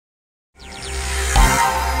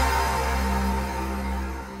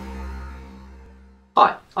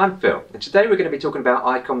Hi, I'm Phil, and today we're going to be talking about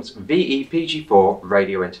Icom's VE-PG4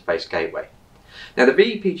 radio interface gateway. Now the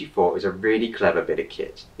VE-PG4 is a really clever bit of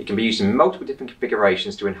kit. It can be used in multiple different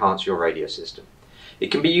configurations to enhance your radio system. It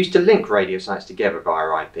can be used to link radio sites together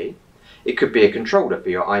via IP. It could be a controller for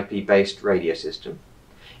your IP-based radio system.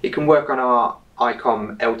 It can work on our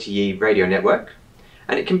Icom LTE radio network,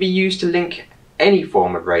 and it can be used to link any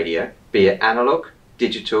form of radio, be it analog,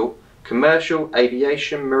 digital, commercial,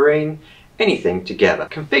 aviation, marine, anything together.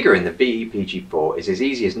 Configuring the VE-PG4 is as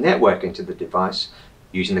easy as networking to the device,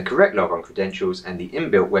 using the correct logon credentials and the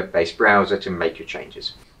inbuilt web-based browser to make your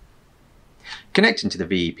changes. Connecting to the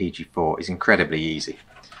VE-PG4 is incredibly easy.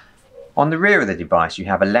 On the rear of the device you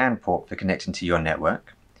have a LAN port for connecting to your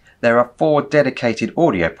network. There are 4 dedicated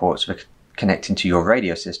audio ports for connecting to your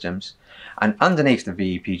radio systems, and underneath the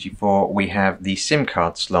VE-PG4 we have the SIM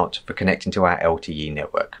card slot for connecting to our LTE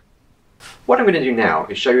network. What I'm going to do now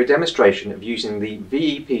is show you a demonstration of using the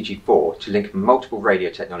VE-PG4 to link multiple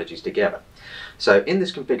radio technologies together. So in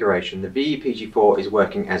this configuration the VE-PG4 is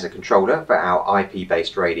working as a controller for our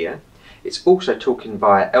IP-based radio. It's also talking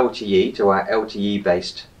via LTE to our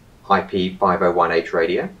LTE-based IP503H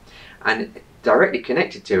radio, and directly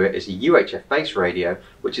connected to it is a UHF-based radio,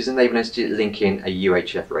 which is enabling us to link in a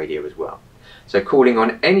UHF radio as well. So calling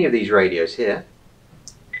on any of these radios here,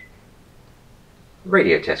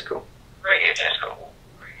 radio test call.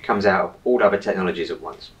 Comes out of all other technologies at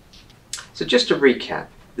once. So just to recap,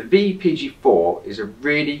 the VE-PG4 is a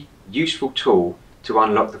really useful tool to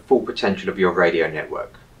unlock the full potential of your radio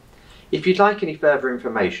network. If you'd like any further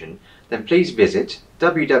information, then please visit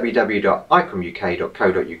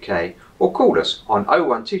www.icomuk.co.uk or call us on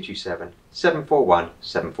 01227 741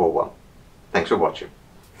 741. Thanks for watching.